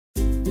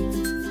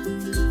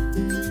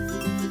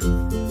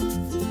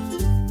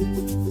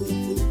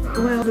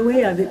Well, the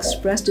way I've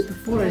expressed it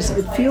before is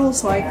it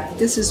feels like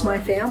this is my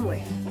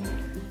family.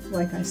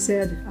 Like I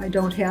said, I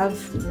don't have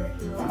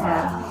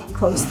a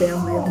close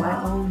family of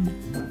my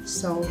own,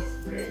 so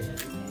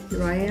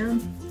here I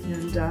am,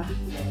 and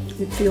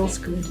it feels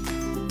good.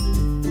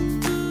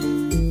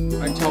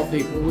 I tell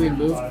people we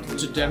moved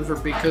to Denver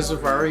because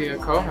of Aria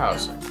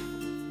CoHousing.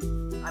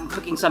 I'm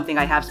cooking something,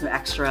 I have some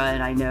extra,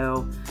 and I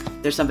know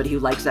there's somebody who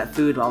likes that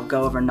food. I'll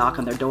go over and knock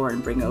on their door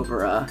and bring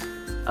over a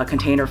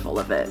container full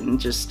of it, and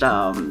just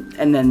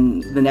and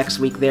then the next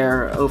week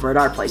they're over at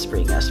our place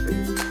bringing us food.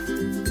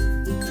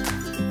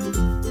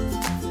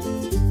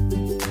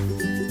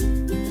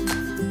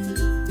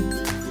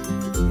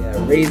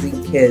 Yeah,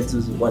 raising kids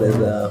was one of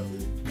the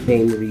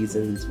main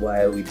reasons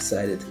why we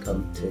decided to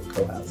come to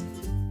CoHousing.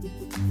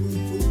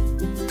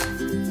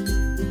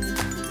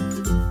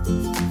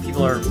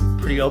 People are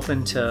pretty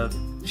open to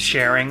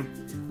sharing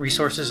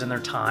resources and their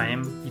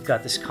time. You've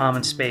got this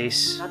common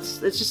space.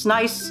 It's just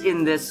nice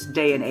in this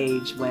day and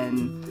age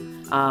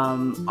when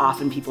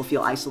often people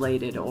feel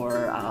isolated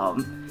or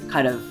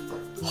kind of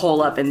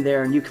hole up in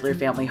their nuclear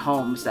family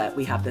homes, that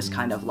we have this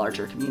kind of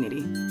larger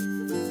community.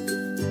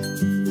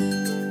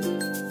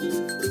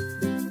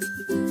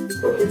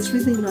 It's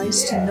really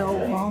nice to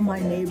know all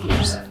my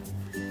neighbors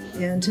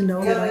and to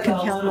know that I can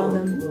count on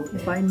them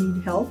if I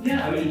need help.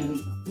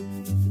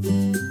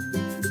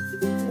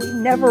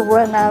 Never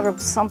run out of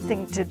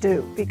something to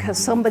do, because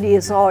somebody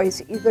is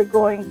always either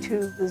going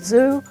to the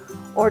zoo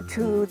or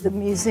to the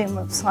Museum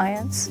of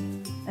Science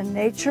and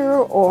Nature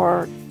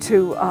or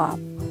to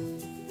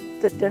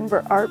the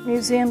Denver Art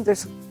Museum.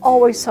 There's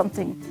always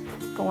something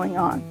going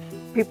on.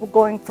 People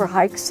going for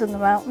hikes in the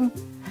mountain,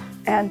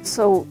 and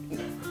so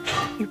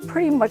you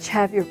pretty much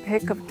have your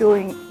pick of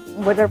doing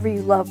whatever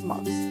you love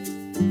most. I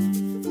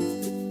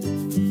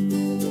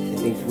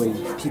think when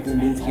people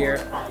move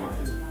here,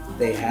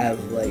 they have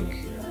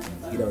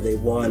they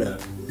want to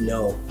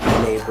know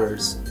their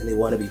neighbors and they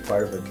want to be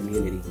part of a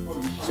community.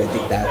 So I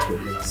think that's what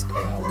makes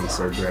CoHousing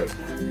so great.